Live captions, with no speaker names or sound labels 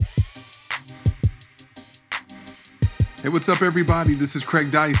Hey, what's up, everybody? This is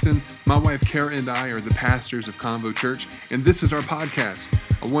Craig Dyson. My wife, Kara, and I are the pastors of Convo Church, and this is our podcast.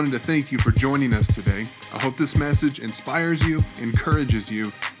 I wanted to thank you for joining us today. I hope this message inspires you, encourages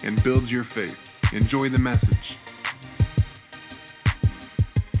you, and builds your faith. Enjoy the message.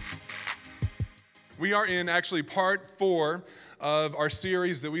 We are in actually part 4 of our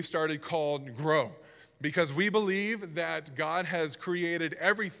series that we started called Grow, because we believe that God has created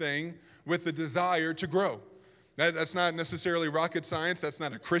everything with the desire to grow. That's not necessarily rocket science. That's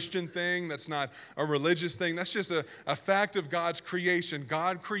not a Christian thing. That's not a religious thing. That's just a fact of God's creation.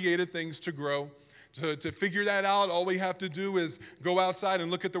 God created things to grow. To figure that out, all we have to do is go outside and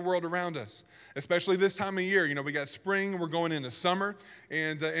look at the world around us, especially this time of year. You know, we got spring, we're going into summer,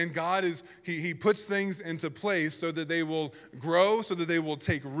 and God He puts things into place so that they will grow, so that they will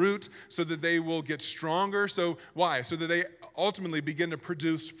take root, so that they will get stronger. So why? So that they ultimately begin to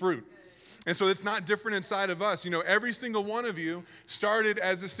produce fruit. And so it's not different inside of us. You know, every single one of you started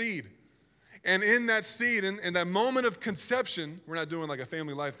as a seed. And in that seed, in that moment of conception, we're not doing like a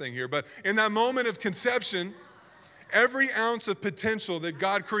family life thing here, but in that moment of conception, every ounce of potential that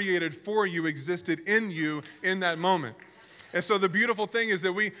God created for you existed in you in that moment. And so the beautiful thing is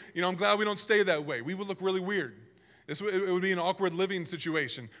that I'm glad we don't stay that way. We would look really weird. It would be an awkward living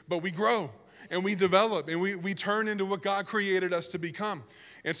situation, but we grow. And we develop, and we turn into what God created us to become.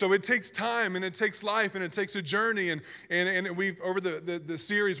 And so it takes time, and it takes life, and it takes a journey. And we've, over the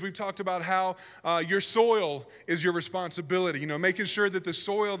series, we've talked about how your soil is your responsibility. You know, making sure that the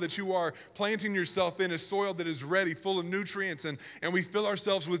soil that you are planting yourself in is soil that is ready, full of nutrients. And we fill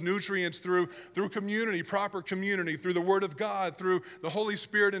ourselves with nutrients through community, proper community, through the Word of God, through the Holy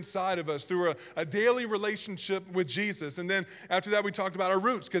Spirit inside of us, through a daily relationship with Jesus. And then after that, we talked about our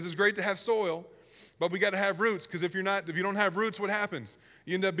roots, because it's great to have soil. But we got to have roots, because if you don't have roots, what happens?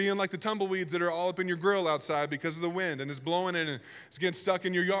 You end up being like the tumbleweeds that are all up in your grill outside because of the wind, and it's blowing in, and it's getting stuck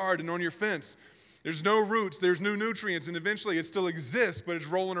in your yard and on your fence. There's no roots, there's no nutrients, and eventually it still exists, but it's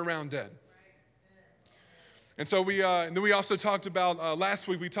rolling around dead. And so then we also talked about, last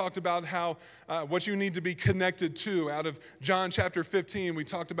week we talked about how what you need to be connected to. Out of John chapter 15, we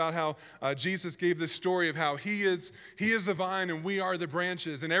talked about how Jesus gave this story of how he is the vine and we are the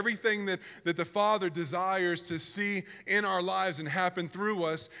branches. And everything that the Father desires to see in our lives and happen through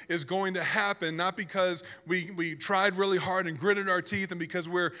us is going to happen, not because we tried really hard and gritted our teeth and because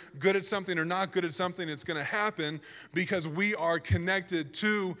we're good at something or not good at something. It's going to happen because we are connected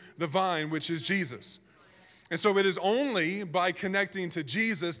to the vine, which is Jesus. And so it is only by connecting to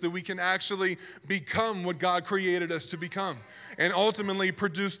Jesus that we can actually become what God created us to become and ultimately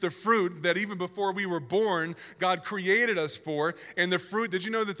produce the fruit that even before we were born, God created us for. And the fruit, did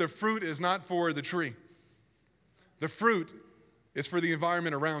you know that the fruit is not for the tree? The fruit is for the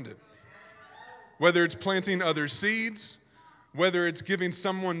environment around it. Whether it's planting other seeds, whether it's giving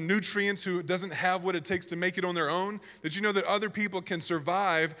someone nutrients who doesn't have what it takes to make it on their own. Did you know that other people can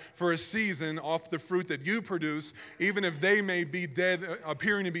survive for a season off the fruit that you produce, even if they may be dead,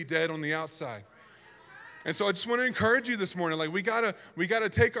 appearing to be dead on the outside? And so I just want to encourage you this morning, like we gotta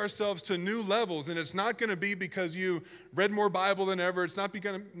take ourselves to new levels, and it's not going to be because you read more Bible than ever. It's not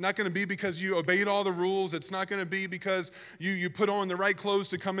going to be because you obeyed all the rules. It's not going to be because you put on the right clothes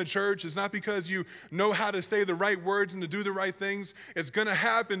to come to church. It's not because you know how to say the right words and to do the right things. It's going to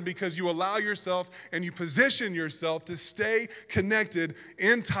happen because you allow yourself and you position yourself to stay connected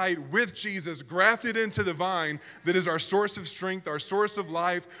in tight with Jesus, grafted into the vine that is our source of strength, our source of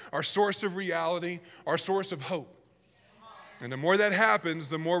life, our source of reality, our source of hope. And the more that happens,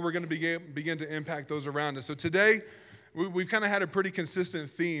 the more we're going to begin to impact those around us. So today, we've kind of had a pretty consistent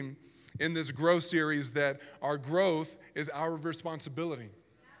theme in this Grow series that our growth is our responsibility.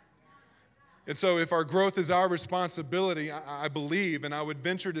 And so if our growth is our responsibility, I believe, and I would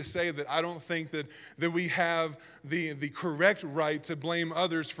venture to say that I don't think that we have the correct right to blame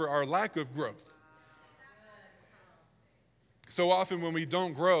others for our lack of growth. So often when we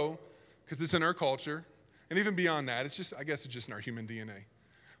don't grow, because it's in our culture, and even beyond that, I guess it's just in our human DNA.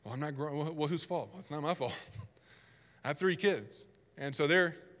 Well, I'm not growing. Well, whose fault? Well, it's not my fault. I have 3 kids. And so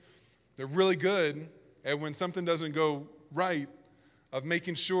they're really good at when something doesn't go right of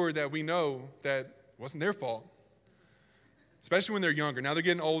making sure that we know that it wasn't their fault. Especially when they're younger. Now they're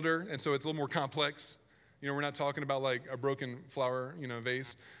getting older, and so it's a little more complex. You know, we're not talking about like a broken flower,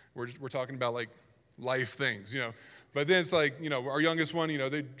 vase. We're talking about like life things, But then it's like, our youngest one,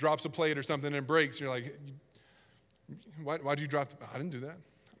 they drops a plate or something and it breaks. And you're like, why'd you drop I didn't do that.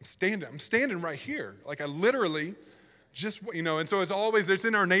 I'm standing right here. Like I literally just, and so it's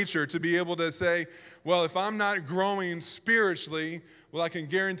in our nature to be able to say, well, if I'm not growing spiritually, well, I can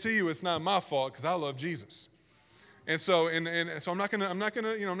guarantee you it's not my fault because I love Jesus. And so I'm not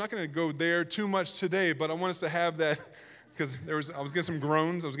gonna go there too much today, but I want us to have that, because I was getting some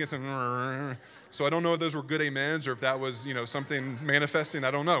groans, I was getting some, so I don't know if those were good amens or if that was, something manifesting,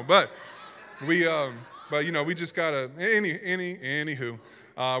 I don't know. But we just gotta, anywho,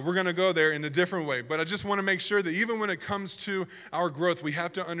 we're gonna go there in a different way. But I just wanna make sure that even when it comes to our growth, we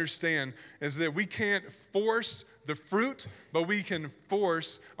have to understand is that we can't force the fruit, but we can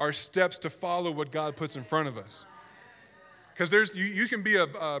force our steps to follow what God puts in front of us. Because you can be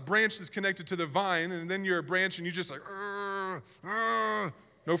a branch that's connected to the vine, and then you're a branch and you just like,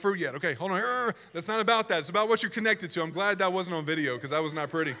 no fruit yet. Okay, hold on. That's not about that. It's about what you're connected to. I'm glad that wasn't on video, because that was not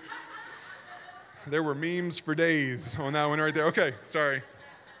pretty. There were memes for days on that one right there. Okay, sorry.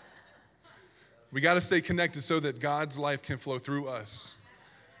 We got to stay connected so that God's life can flow through us.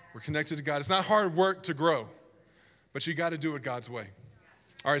 We're connected to God. It's not hard work to grow, but you got to do it God's way.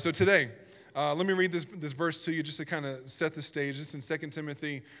 All right, so today, let me read this verse to you just to kind of set the stage. This is in 2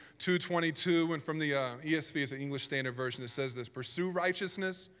 Timothy 2:22, and from the ESV, is the English Standard Version. It says this: pursue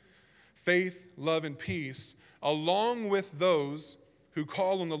righteousness, faith, love, and peace, along with those who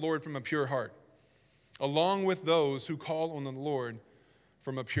call on the Lord from a pure heart. Along with those who call on the Lord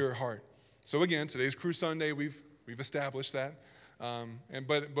from a pure heart. So again, today's Cru Sunday. We've established that.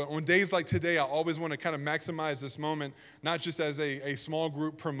 But on days like today, I always want to kind of maximize this moment, not just as a small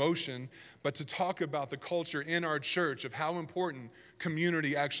group promotion, but to talk about the culture in our church of how important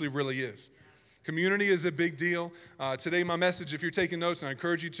community actually really is. Community is a big deal. Today, my message, if you're taking notes, and I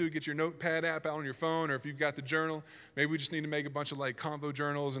encourage you to get your notepad app out on your phone, or if you've got the journal, maybe we just need to make a bunch of like convo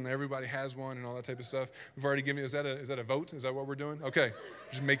journals, and everybody has one and all that type of stuff. We've already given you, is that a vote? Is that what we're doing? Okay,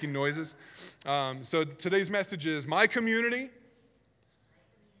 just making noises. So today's message is my community.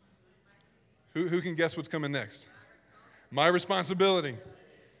 Who can guess what's coming next? My responsibility.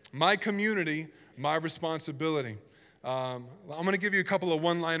 My community, my responsibility. I'm going to give you a couple of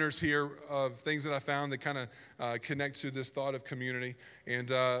one-liners here of things that I found that kind of connect to this thought of community. And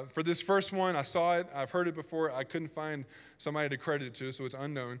for this first one, I saw it. I've heard it before. I couldn't find somebody to credit it to, so it's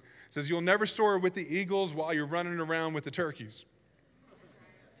unknown. It says, you'll never soar with the eagles while you're running around with the turkeys.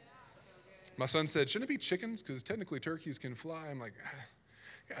 My son said, shouldn't it be chickens? Because technically turkeys can fly. I'm like,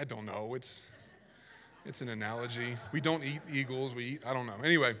 I don't know. It's an analogy. We don't eat eagles. I don't know.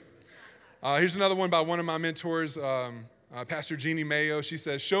 Anyway. Here's another one by one of my mentors, Pastor Jeannie Mayo. She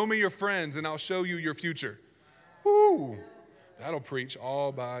says, show me your friends and I'll show you your future. Woo! That'll preach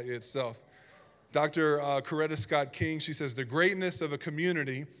all by itself. Dr. Coretta Scott King, she says, the greatness of a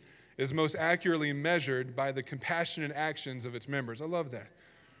community is most accurately measured by the compassionate actions of its members. I love that.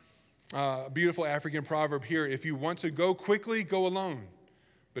 A beautiful African proverb here, if you want to go quickly, go alone.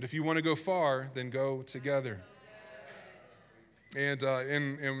 But if you want to go far, then go together. And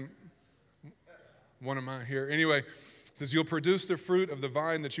in one of mine here. Anyway, it says, you'll produce the fruit of the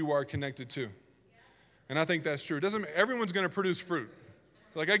vine that you are connected to. And I think that's true. Everyone's going to produce fruit.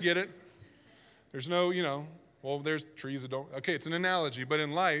 Like, I get it. There's no, there's trees that don't. Okay, it's an analogy. But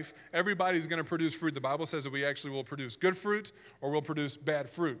in life, everybody's going to produce fruit. The Bible says that we actually will produce good fruit or we'll produce bad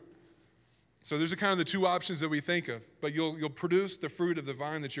fruit. So there's kind of the two options that we think of. But you'll produce the fruit of the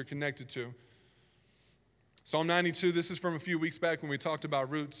vine that you're connected to. Psalm 92, this is from a few weeks back when we talked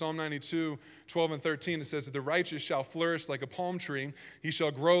about roots. Psalm 92, 12 and 13, it says that the righteous shall flourish like a palm tree. He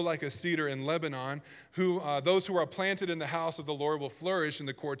shall grow like a cedar in Lebanon. Those who are planted in the house of the Lord will flourish in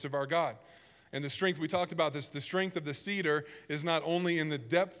the courts of our God. And the strength, we talked about this, the strength of the cedar is not only in the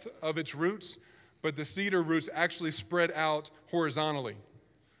depth of its roots, but the cedar roots actually spread out horizontally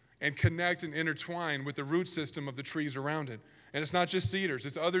and connect and intertwine with the root system of the trees around it. And it's not just cedars,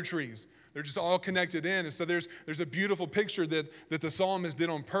 it's other trees. They're just all connected in. And so there's a beautiful picture that the psalmist did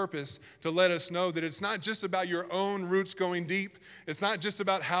on purpose to let us know that it's not just about your own roots going deep. It's not just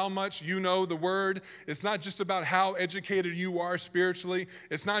about how much you know the word. It's not just about how educated you are spiritually.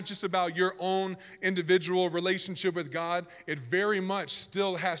 It's not just about your own individual relationship with God. It very much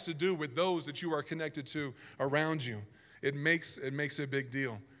still has to do with those that you are connected to around you. It makes a big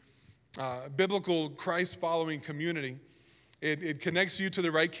deal. Biblical Christ-following community, it connects you to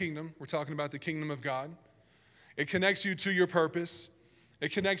the right kingdom. We're talking about the kingdom of God. It connects you to your purpose.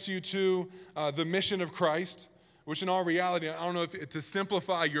 It connects you to the mission of Christ, which in all reality, I don't know if to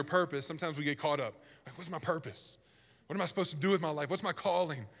simplify your purpose, sometimes we get caught up. Like, what's my purpose? What am I supposed to do with my life? What's my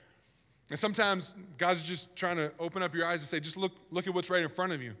calling? And sometimes God's just trying to open up your eyes and say, just look at what's right in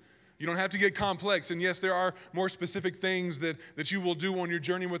front of you. You don't have to get complex. And yes, there are more specific things that you will do on your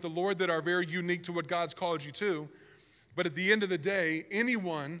journey with the Lord that are very unique to what God's called you to. But at the end of the day,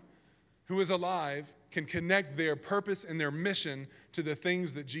 anyone who is alive can connect their purpose and their mission to the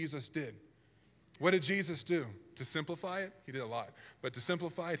things that Jesus did. What did Jesus do? To simplify it, he did a lot. But to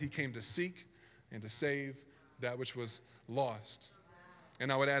simplify it, he came to seek and to save that which was lost.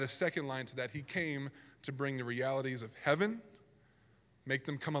 And I would add a second line to that. He came to bring the realities of heaven, make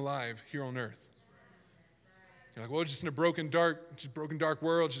them come alive here on earth. You're like, well, just in a broken, dark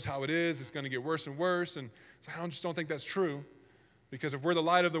world, just how it is. It's going to get worse and worse. And so I just don't think that's true. Because if we're the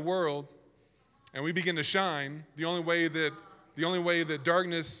light of the world and we begin to shine, the only way that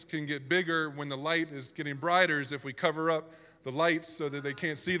darkness can get bigger when the light is getting brighter is if we cover up the lights so that they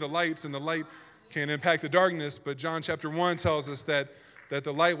can't see the lights and the light can't impact the darkness. But John chapter 1 tells us that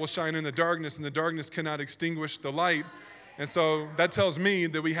the light will shine in the darkness and the darkness cannot extinguish the light. And so that tells me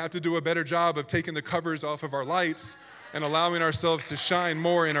that we have to do a better job of taking the covers off of our lights and allowing ourselves to shine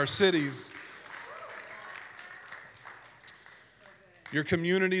more in our cities. Your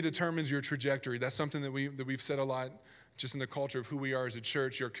community determines your trajectory. That's something that we've said a lot just in the culture of who we are as a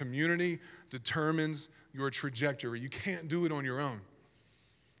church. Your community determines your trajectory. You can't do it on your own.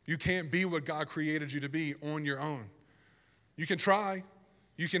 You can't be what God created you to be on your own. You can try.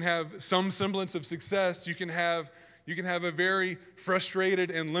 You can have some semblance of success. You can have a very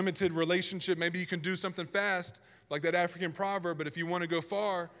frustrated and limited relationship. Maybe you can do something fast, like that African proverb, but if you want to go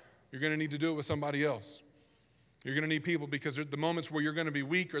far, you're going to need to do it with somebody else. You're going to need people, because the moments where you're going to be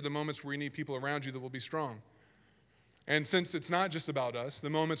weak are the moments where you need people around you that will be strong. And since it's not just about us, the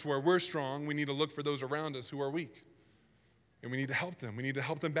moments where we're strong, we need to look for those around us who are weak. And we need to help them. We need to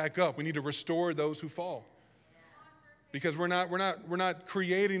help them back up. We need to restore those who fall. Because we're not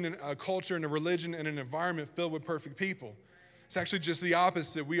creating a culture and a religion and an environment filled with perfect people. It's actually just the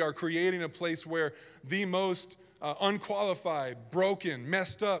opposite. We are creating a place where the most unqualified, broken,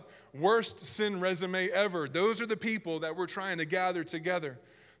 messed up, worst sin resume ever, those are the people that we're trying to gather together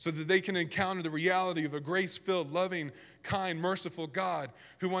so that they can encounter the reality of a grace-filled, loving, kind, merciful God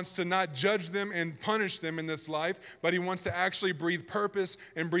who wants to not judge them and punish them in this life, but he wants to actually breathe purpose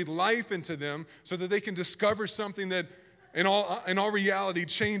and breathe life into them so that they can discover something that in all reality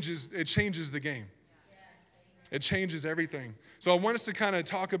changes the game. It changes everything. So I want us to kind of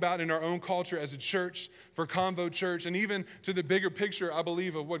talk about in our own culture as a church, for Convo Church, and even to the bigger picture, I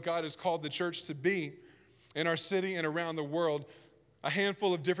believe, of what God has called the church to be in our city and around the world, a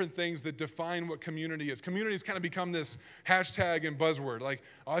handful of different things that define what community is. Community has kind of become this hashtag and buzzword. Like,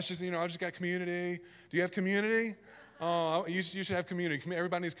 oh, it's just, I just got community. Do you have community? Oh, you should have community.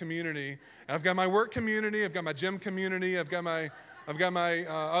 Everybody needs community. And I've got my work community. I've got my gym community. I've got my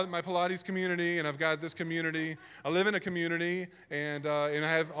Pilates community, and I've got this community. I live in a community, and I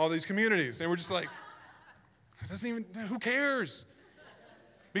have all these communities. And we're just like, who cares?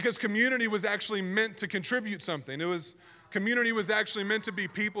 Because community was actually meant to contribute something. Community was actually meant to be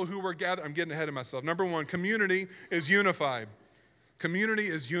people who were gathered. I'm getting ahead of myself. Number one, community is unified. Community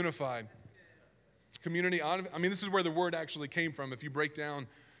is unified. Community, this is where the word actually came from. If you break down,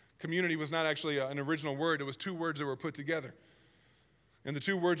 community was not actually an original word. It was two words that were put together. And the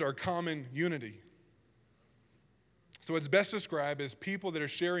two words are common unity. So it's best described as people that are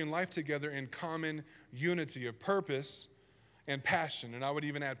sharing life together in common unity of purpose and passion. And I would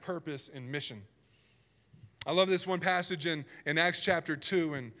even add purpose and mission. I love this one passage in Acts chapter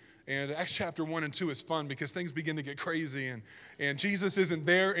 2, and Acts chapter 1 and 2 is fun because things begin to get crazy, and Jesus isn't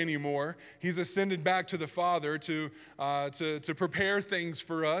there anymore. He's ascended back to the Father to prepare things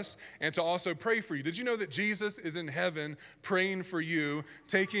for us and to also pray for you. Did you know that Jesus is in heaven praying for you,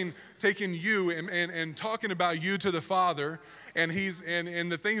 taking you and talking about you to the Father, and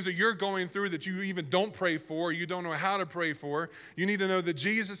the things that you're going through that you even don't pray for, you don't know how to pray for, you need to know that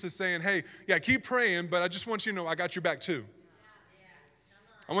Jesus is saying, hey, yeah, keep praying, but I just want you to know I got your back too.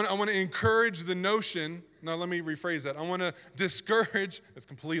 I want to encourage the notion. Now, let me rephrase that. I want to discourage, it's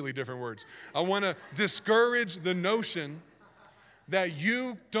completely different words. I want to discourage the notion that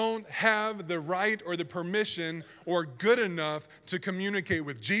you don't have the right or the permission or good enough to communicate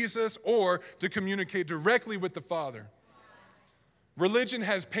with Jesus or to communicate directly with the Father. Religion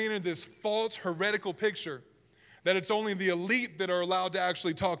has painted this false, heretical picture that it's only the elite that are allowed to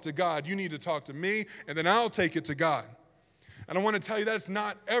actually talk to God. You need to talk to me, and then I'll take it to God. And I want to tell you that's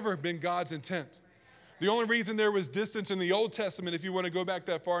not ever been God's intent. The only reason there was distance in the Old Testament, if you want to go back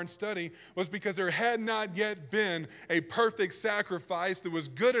that far and study, was because there had not yet been a perfect sacrifice that was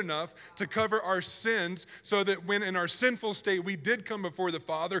good enough to cover our sins, so that when in our sinful state we did come before the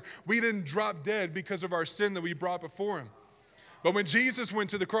Father, we didn't drop dead because of our sin that we brought before Him. But when Jesus went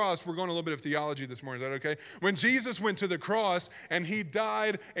to the cross, we're going a little bit of theology this morning, is that okay? When Jesus went to the cross and he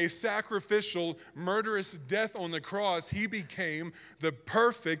died a sacrificial, murderous death on the cross, he became the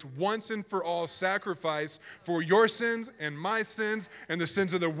perfect, once and for all sacrifice for your sins and my sins and the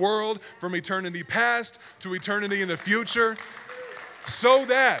sins of the world from eternity past to eternity in the future, so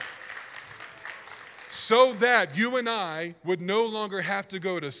that you and I would no longer have to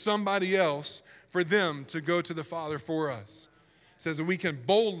go to somebody else for them to go to the Father for us. It says that we can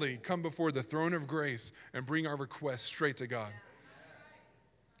boldly come before the throne of grace and bring our requests straight to God.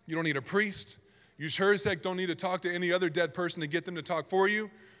 You don't need a priest. You sure as heck don't need to talk to any other dead person to get them to talk for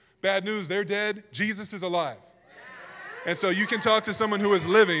you. Bad news, they're dead. Jesus is alive. And so you can talk to someone who is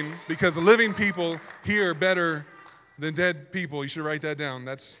living, because living people hear better than dead people. You should write that down.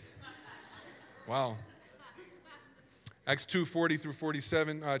 That's, wow. Acts 2:40 through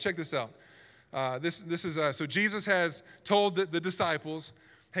 47. Check this out. So Jesus has told the disciples,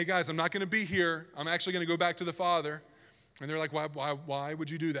 hey guys, I'm not going to be here. I'm actually going to go back to the Father. And they're like, why would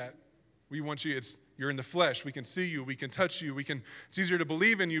you do that? We want you, you're in the flesh. We can see you. We can touch you. It's easier to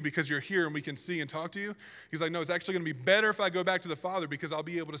believe in you because you're here and we can see and talk to you. He's like, no, it's actually going to be better if I go back to the Father, because I'll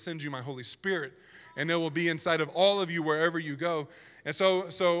be able to send you my Holy Spirit. And it will be inside of all of you wherever you go. And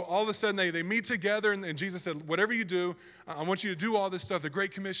so all of a sudden they meet together, and Jesus said, whatever you do, I want you to do all this stuff, the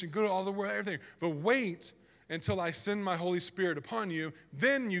Great Commission, go to all the world, everything. But wait until I send my Holy Spirit upon you,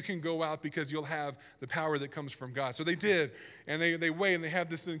 then you can go out, because you'll have the power that comes from God. So they did, and they wait, and they have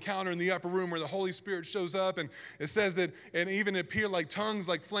this encounter in the upper room where the Holy Spirit shows up, and it says that, and even it appeared like tongues,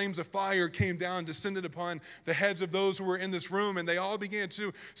 like flames of fire came down, descended upon the heads of those who were in this room, and they all began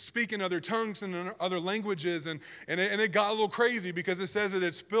to speak in other tongues and in other languages, and it got a little crazy, because it says that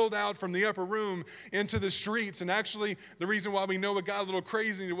it spilled out from the upper room into the streets. And actually, the reason why we know it got a little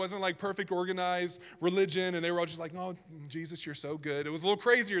crazy, it wasn't like perfect organized religion, and they were all just like, oh, Jesus, you're so good. It was a little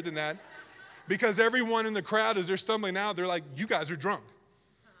crazier than that, because everyone in the crowd, as they're stumbling out, they're like, you guys are drunk.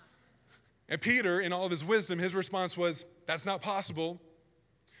 And Peter, in all of his wisdom, his response was, that's not possible,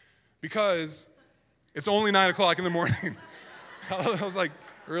 because it's only 9 o'clock in the morning. I was like,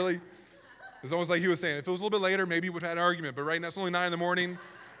 really? It's almost like he was saying, if it was a little bit later, maybe we'd have had an argument, but right now it's only 9 in the morning.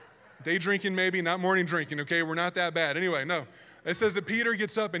 Day drinking maybe, not morning drinking, okay? We're not that bad. Anyway, no. It says that Peter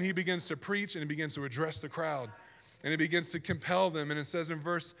gets up and he begins to preach, and he begins to address the crowd. And he begins to compel them. And it says in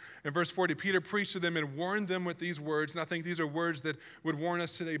verse 40, Peter preached to them and warned them with these words. And I think these are words that would warn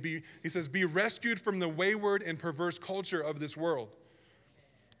us today. He says, be rescued from the wayward and perverse culture of this world.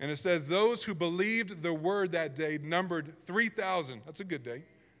 And it says, those who believed the word that day numbered 3,000. That's a good day.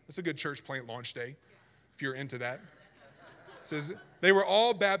 That's a good church plant launch day, if you're into that. It says, they were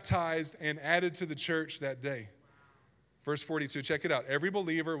all baptized and added to the church that day. Verse 42, check it out. Every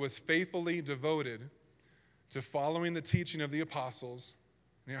believer was faithfully devoted to following the teaching of the apostles.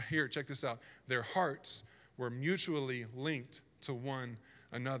 Now here, check this out. Their hearts were mutually linked to one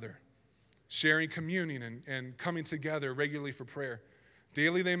another, sharing communion and coming together regularly for prayer.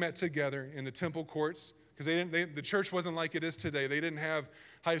 Daily they met together in the temple courts, because the church wasn't like it is today. They didn't have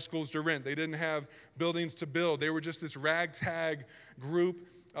high schools to rent. They didn't have buildings to build. They were just this ragtag group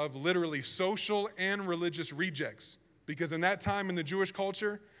of literally social and religious rejects. Because in that time in the Jewish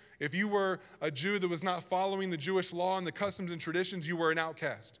culture, if you were a Jew that was not following the Jewish law and the customs and traditions, you were an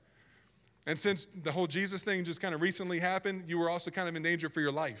outcast. And since the whole Jesus thing just kind of recently happened, you were also kind of in danger for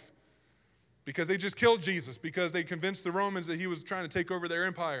your life. Because they just killed Jesus, because they convinced the Romans that he was trying to take over their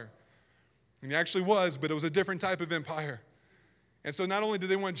empire. And he actually was, but it was a different type of empire. And so not only did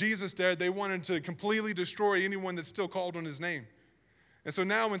they want Jesus dead, they wanted to completely destroy anyone that still called on his name. And so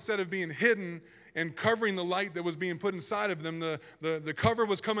now, instead of being hidden and covering the light that was being put inside of them, the cover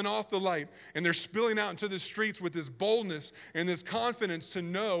was coming off the light, and they're spilling out into the streets with this boldness and this confidence to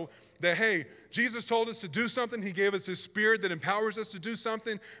know that, hey, Jesus told us to do something. He gave us his Spirit that empowers us to do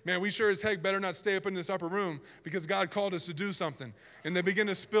something. Man, we sure as heck better not stay up in this upper room, because God called us to do something. And they begin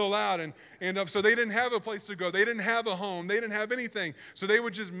to spill out, and so they didn't have a place to go. They didn't have a home. They didn't have anything. So they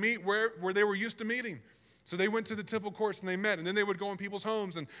would just meet where they were used to meeting. So they went to the temple courts and they met, and then they would go in people's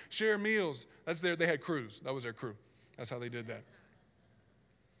homes and share meals. They had crews. That was their crew. That's how they did that.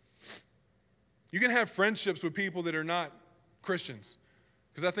 You can have friendships with people that are not Christians,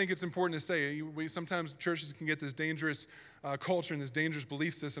 because I think it's important to say, sometimes churches can get this dangerous culture and this dangerous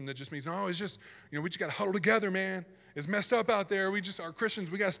belief system that just means, no, it's just, we just got to huddle together, man. It's messed up out there. We just are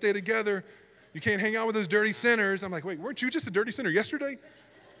Christians. We got to stay together. You can't hang out with those dirty sinners. I'm like, wait, weren't you just a dirty sinner yesterday?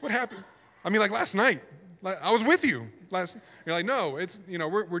 What happened? I mean, like last night. I was with you. You're like, no, it's,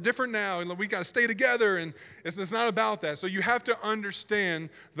 we're different now, and we got to stay together, and it's not about that. So you have to understand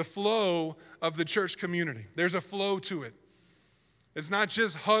the flow of the church community. There's a flow to it. It's not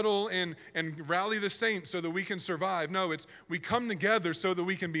just huddle and rally the saints so that we can survive. No, it's we come together so that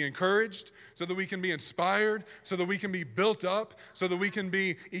we can be encouraged, so that we can be inspired, so that we can be built up, so that we can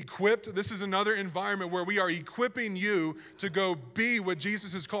be equipped. This is another environment where we are equipping you to go be what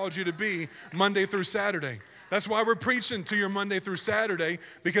Jesus has called you to be Monday through Saturday. That's why we're preaching to your Monday through Saturday,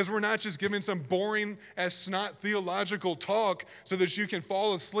 because we're not just giving some boring as snot theological talk so that you can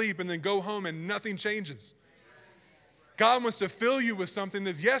fall asleep and then go home and nothing changes. God wants to fill you with something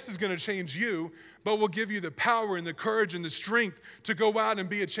that, yes, is going to change you, but will give you the power and the courage and the strength to go out and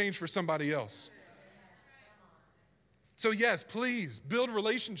be a change for somebody else. So yes, please build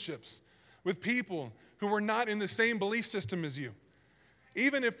relationships with people who are not in the same belief system as you,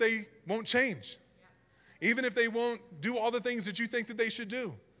 even if they won't change, even if they won't do all the things that you think that they should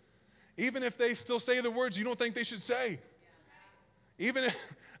do, even if they still say the words you don't think they should say. Even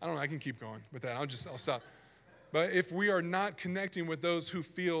if, I don't know, I can keep going with that. I'll stop. But if we are not connecting with those who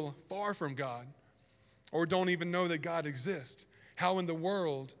feel far from God or don't even know that God exists, how in the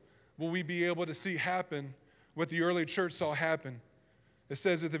world will we be able to see happen what the early church saw happen? It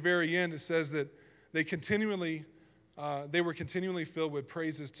says at the very end, it says that they were continually filled with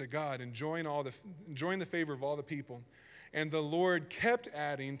praises to God, enjoying the favor of all the people. And the Lord kept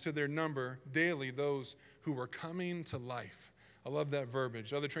adding to their number daily those who were coming to life. I love that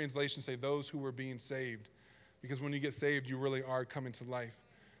verbiage. Other translations say those who were being saved. Because when you get saved, you really are coming to life.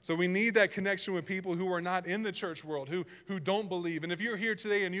 So we need that connection with people who are not in the church world, who don't believe. And if you're here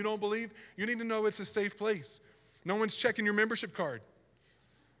today and you don't believe, you need to know it's a safe place. No one's checking your membership card.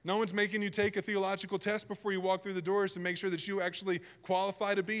 No one's making you take a theological test before you walk through the doors to make sure that you actually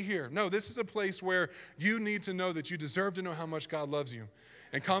qualify to be here. No, this is a place where you need to know that you deserve to know how much God loves you.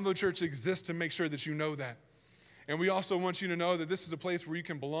 And Convo Church exists to make sure that you know that. And we also want you to know that this is a place where you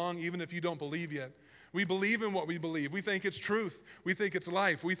can belong even if you don't believe yet. We believe in what we believe. We think it's truth. We think it's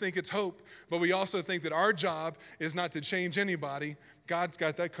life. We think it's hope. But we also think that our job is not to change anybody. God's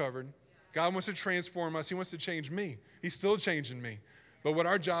got that covered. God wants to transform us. He wants to change me. He's still changing me. But what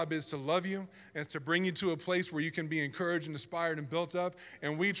our job is to love you and to bring you to a place where you can be encouraged and inspired and built up.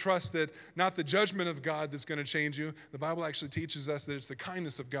 And we trust that not the judgment of God that's going to change you. The Bible actually teaches us that it's the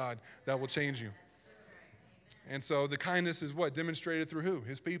kindness of God that will change you. And so the kindness is what? Demonstrated through who?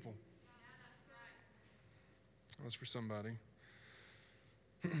 His people. That's for somebody.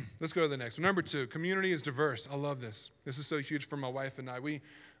 Let's go to the next one. Number 2, community is diverse. I love this. This is so huge for my wife and I.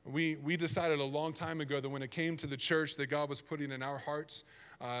 We decided a long time ago that when it came to the church that God was putting in our hearts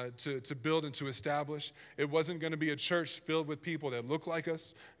to build and to establish, it wasn't going to be a church filled with people that look like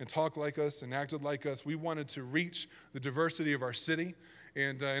us and talk like us and acted like us. We wanted to reach the diversity of our city.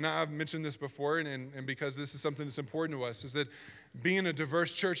 And I've mentioned this before, and because this is something that's important to us, is that being a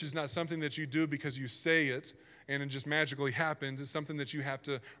diverse church is not something that you do because you say it and it just magically happens. It's something that you have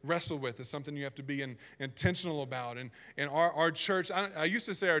to wrestle with. It's something you have to be intentional about. And our church, I used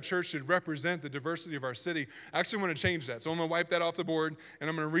to say our church should represent the diversity of our city. I actually want to change that. So I'm going to wipe that off the board, and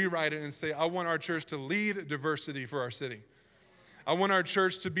I'm going to rewrite it and say I want our church to lead diversity for our city. I want our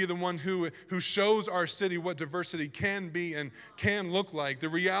church to be the one who shows our city what diversity can be and can look like. The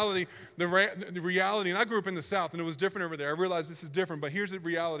reality, and I grew up in the South, and it was different over there. I realize this is different, but here's the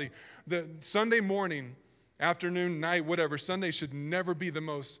reality. The Sunday morning, afternoon, night, whatever, Sunday should never be the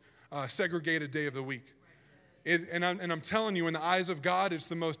most segregated day of the week. And I'm telling you, in the eyes of God, it's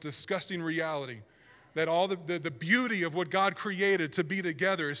the most disgusting reality. That all the beauty of what God created to be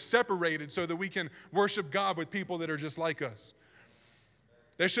together is separated so that we can worship God with people that are just like us.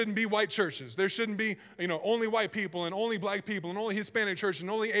 There shouldn't be white churches. There shouldn't be, only white people and only black people and only Hispanic church and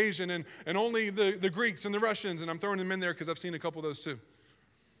only Asian and only the Greeks and the Russians. And I'm throwing them in there because I've seen a couple of those too.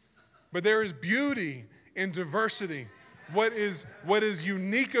 But there is beauty in diversity. What is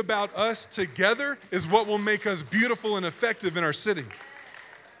unique about us together is what will make us beautiful and effective in our city.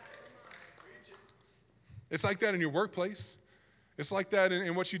 It's like that in your workplace. It's like that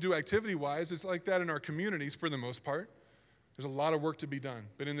in what you do activity-wise. It's like that in our communities for the most part. There's a lot of work to be done.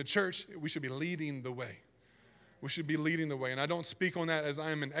 But in the church, we should be leading the way. We should be leading the way. And I don't speak on that as I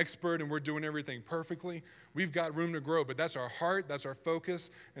am an expert and we're doing everything perfectly. We've got room to grow, but that's our heart, that's our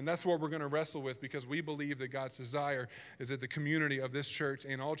focus, and that's what we're going to wrestle with because we believe that God's desire is that the community of this church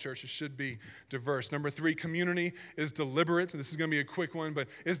and all churches should be diverse. Number 3, community is deliberate. This is going to be a quick one, but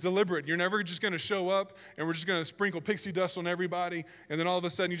it's deliberate. You're never just going to show up and we're just going to sprinkle pixie dust on everybody, and then all of a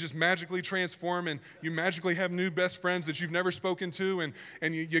sudden you just magically transform and you magically have new best friends that you've never spoken to,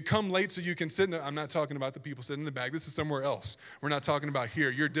 and you come late so you can sit in I'm not talking about the people sitting in the the back. This is somewhere else. We're not talking about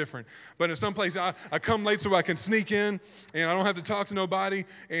here. You're different. But in some place, I come late so I can sneak in, and I don't have to talk to nobody.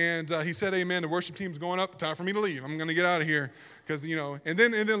 And he said, amen, the worship team's going up. Time for me to leave. I'm going to get out of here. Because, and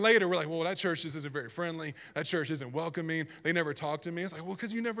then later we're like, well, that church just isn't very friendly. That church isn't welcoming. They never talk to me. It's like, well,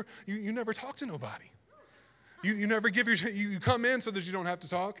 because you never talk to nobody. You never give you come in so that you don't have to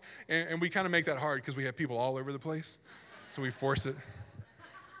talk. And we kind of make that hard because we have people all over the place. So we force it.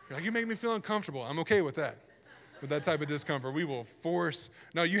 You're like, you make me feel uncomfortable. I'm okay with that. With that type of discomfort, we will force.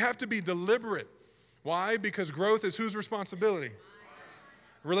 No, you have to be deliberate. Why? Because growth is whose responsibility?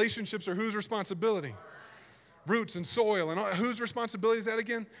 Relationships are whose responsibility? Roots and soil and all, whose responsibility is that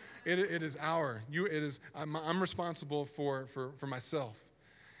again? It is our. I'm responsible for myself.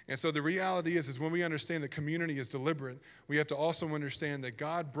 And so the reality is when we understand that community is deliberate, we have to also understand that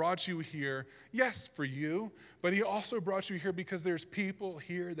God brought you here, yes, for you, but he also brought you here because there's people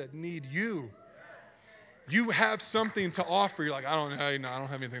here that need you. You have something to offer. You're like, I don't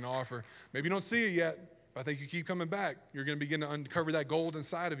have anything to offer. Maybe you don't see it yet, but I think you keep coming back. You're going to begin to uncover that gold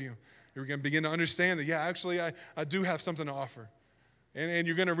inside of you. You're going to begin to understand that, actually, I do have something to offer. And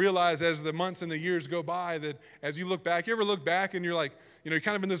you're going to realize as the months and the years go by that as you look back, you ever look back and you're like, you're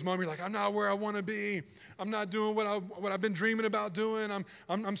kind of in this moment, you're like, I'm not where I want to be. I'm not doing what I've been dreaming about doing.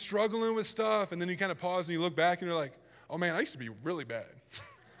 I'm struggling with stuff. And then you kind of pause and you look back and you're like, oh man, I used to be really bad.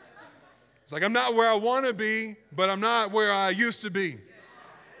 It's like, I'm not where I want to be, but I'm not where I used to be.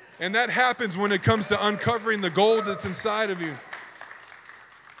 And that happens when it comes to uncovering the gold that's inside of you.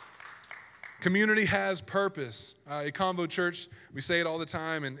 Community has purpose. At Convo Church, we say it all the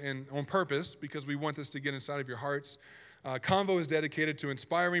time and on purpose because we want this to get inside of your hearts. Convo is dedicated to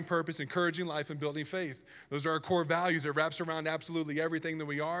inspiring purpose, encouraging life, and building faith. Those are our core values. It wraps around absolutely everything that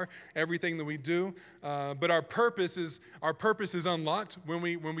we are, everything that we do. But our purpose is unlocked when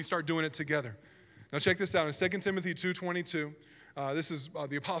we start doing it together. Now check this out. In 2 Timothy 2:22, this is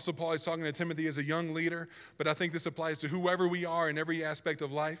the Apostle Paul. He's talking to Timothy as a young leader, but I think this applies to whoever we are in every aspect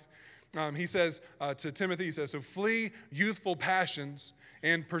of life. He says to Timothy, so flee youthful passions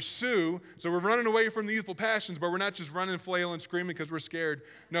and pursue. So we're running away from the youthful passions, but we're not just running, flailing, screaming because we're scared.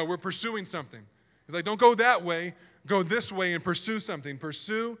 No, we're pursuing something. He's like, don't go that way. Go this way and pursue something.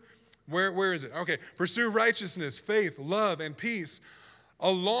 Pursue, where is it? Okay, pursue righteousness, faith, love, and peace,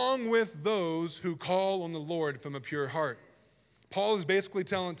 along with those who call on the Lord from a pure heart. Paul is basically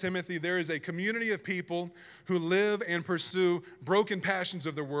telling Timothy there is a community of people who live and pursue broken passions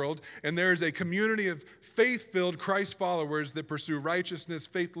of the world, and there is a community of faith-filled Christ followers that pursue righteousness,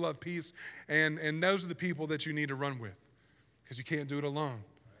 faith, love, peace, and those are the people that you need to run with because you can't do it alone.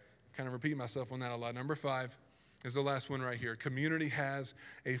 I kind of repeat myself on that a lot. Number 5 is the last one right here. Community has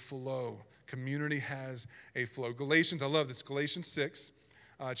a flow. Community has a flow. Galatians, I love this, Galatians 6,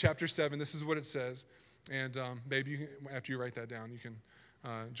 chapter 7, this is what it says. And babe, after you write that down, you can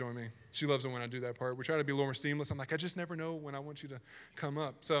join me. She loves it when I do that part. We try to be a little more seamless. I'm like, I just never know when I want you to come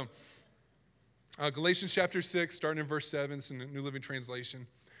up. So Galatians chapter 6, starting in verse 7, it's in the New Living Translation.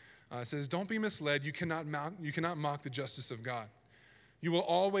 It says, don't be misled. You cannot mock the justice of God. You will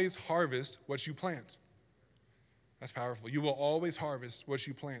always harvest what you plant. That's powerful. You will always harvest what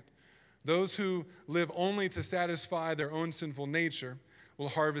you plant. Those who live only to satisfy their own sinful nature will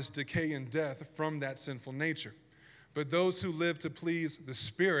harvest decay and death from that sinful nature. But those who live to please the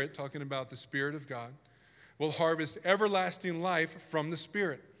Spirit, talking about the Spirit of God, will harvest everlasting life from the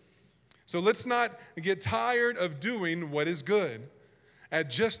Spirit. So let's not get tired of doing what is good. At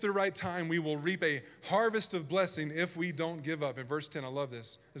just the right time, we will reap a harvest of blessing if we don't give up. In verse 10, I love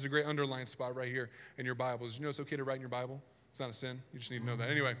this. There's a great underlined spot right here in your Bibles. You know it's okay to write in your Bible? It's not a sin. You just need to know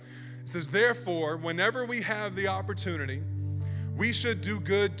that. Anyway, it says, therefore, whenever we have the opportunity, we should do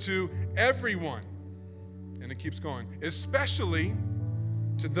good to everyone. And it keeps going. Especially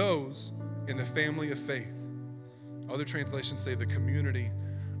to those in the family of faith. Other translations say the community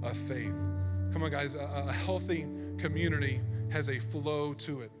of faith. Come on, guys. A healthy community has a flow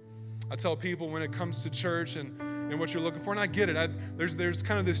to it. I tell people when it comes to church and what you're looking for, and I get it. There's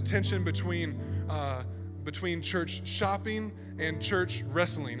kind of this tension between church shopping and church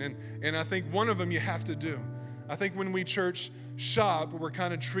wrestling. And I think one of them you have to do. I think when we church shop, we're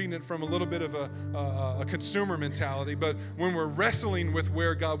kind of treating it from a little bit of a consumer mentality, but when we're wrestling with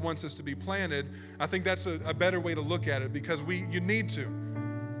where God wants us to be planted, I think that's a better way to look at it because you need to.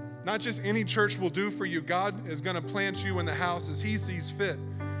 Not just any church will do for you. God is going to plant you in the house as He sees fit.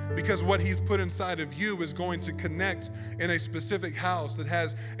 because what he's put inside of you is going to connect in a specific house that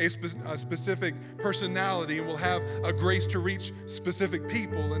has a specific personality and will have a grace to reach specific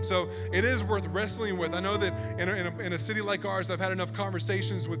people. And so it is worth wrestling with. I know that in a city like ours, I've had enough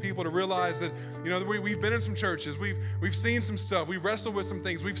conversations with people to realize that, we've been in some churches, we've seen some stuff, we've wrestled with some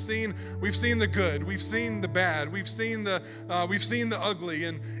things, we've seen the good, we've seen the bad, we've seen the ugly,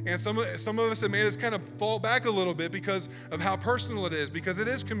 and some of us have made us kind of fall back a little bit because of how personal it is, because it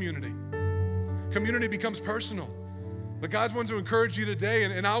is community. Community becomes personal. But God wants to encourage you today,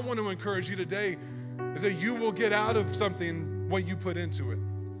 and I want to encourage you today, is that you will get out of something what you put into it.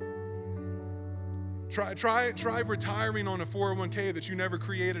 Try retiring on a 401k that you never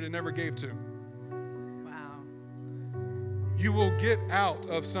created and never gave to. Wow. You will get out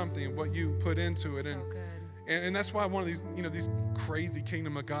of something what you put into it. So good. And that's why one of these crazy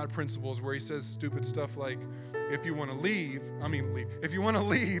kingdom of God principles where he says stupid stuff like, if you want to lead,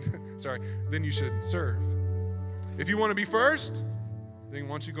 then you should serve. If you want to be first, then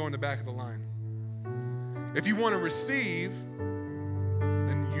why don't you go in the back of the line? If you want to receive,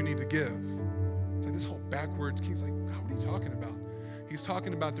 then you need to give. It's like this whole backwards, he's like, God, what are you talking about? He's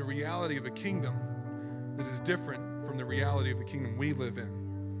talking about the reality of a kingdom that is different from the reality of the kingdom we live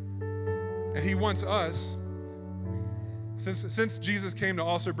in. And he wants us, since Jesus came to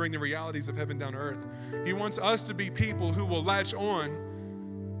also bring the realities of heaven down to earth, he wants us to be people who will latch on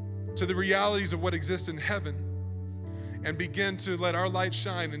to the realities of what exists in heaven and begin to let our light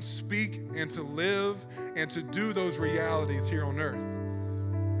shine and speak and to live and to do those realities here on earth.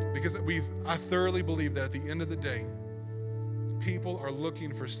 Because I thoroughly believe that at the end of the day, people are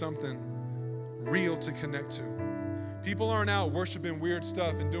looking for something real to connect to. People aren't out worshiping weird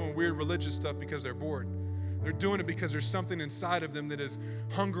stuff and doing weird religious stuff because they're bored. They're doing it because there's something inside of them that is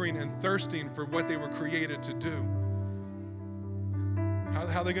hungering and thirsting for what they were created to do. How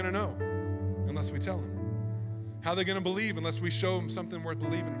are they going to know unless we tell them? How are they going to believe unless we show them something worth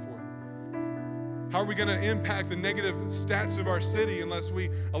believing for? How are we going to impact the negative stats of our city unless we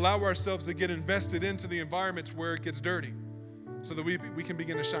allow ourselves to get invested into the environments where it gets dirty so that we can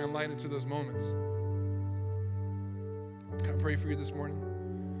begin to shine light into those moments? Can I pray for you this morning?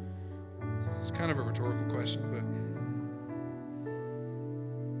 It's kind of a rhetorical question, but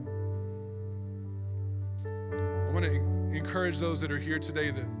I want to encourage those that are here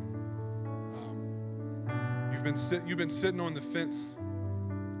today that you've been sitting on the fence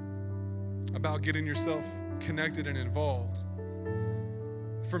about getting yourself connected and involved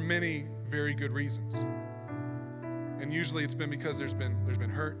for many very good reasons. And usually it's been because there's been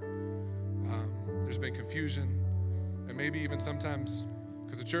hurt, there's been confusion, and maybe even sometimes,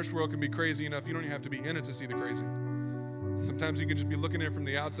 because the church world can be crazy enough, you don't even have to be in it to see the crazy. Sometimes you can just be looking at it from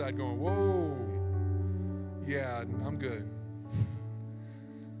the outside going, whoa, yeah, I'm good.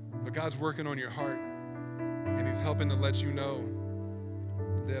 But God's working on your heart, and he's helping to let you know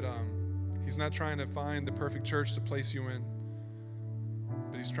that he's not trying to find the perfect church to place you in,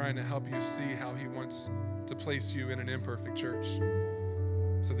 but he's trying to help you see how he wants to place you in an imperfect church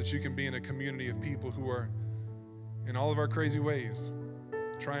so that you can be in a community of people who are, in all of our crazy ways,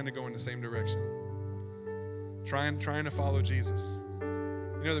 trying to go in the same direction, trying to follow Jesus.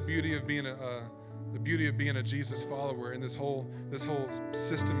 You know, the beauty of being a Jesus follower and this whole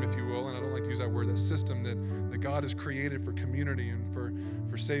system, if you will, and I don't like to use that word, that system that God has created for community and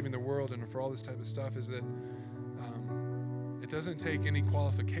for saving the world and for all this type of stuff, is that it doesn't take any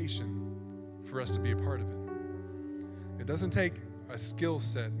qualification for us to be a part of it. It doesn't take a skill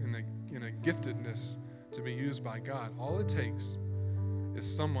set and a giftedness to be used by God. All it takes is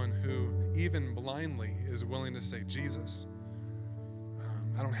someone who, even blindly, is willing to say, Jesus,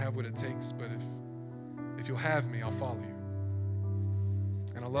 I don't have what it takes, but if you'll have me, I'll follow you.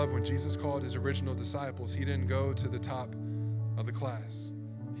 And I love when Jesus called his original disciples, he didn't go to the top of the class.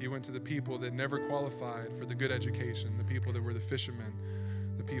 He went to the people that never qualified for the good education, the people that were the fishermen,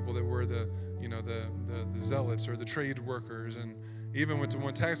 the people that were the zealots or the trade workers, and even went to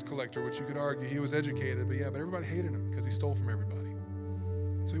one tax collector, which you could argue he was educated, but everybody hated him because he stole from everybody.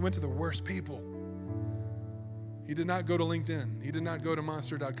 So he went to the worst people. He did not go to LinkedIn. He did not go to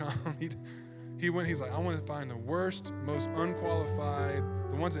Monster.com. He's like, I want to find the worst, most unqualified,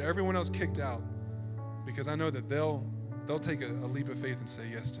 the ones that everyone else kicked out, because I know that they'll take a leap of faith and say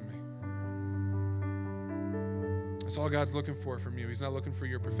yes to me. That's all God's looking for from you. He's not looking for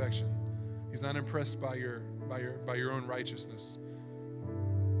your perfection. He's not impressed by your own righteousness.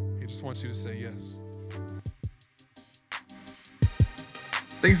 He just wants you to say yes.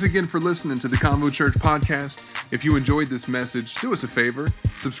 Thanks again for listening to the Convo Church podcast. If you enjoyed this message, do us a favor,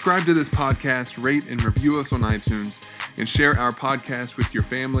 subscribe to this podcast, rate and review us on iTunes, and share our podcast with your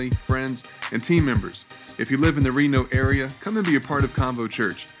family, friends, and team members. If you live in the Reno area, come and be a part of Convo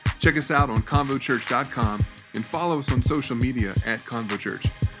Church. Check us out on convochurch.com and follow us on social media at Convo Church.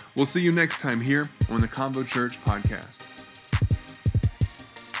 We'll see you next time here on the Convo Church podcast.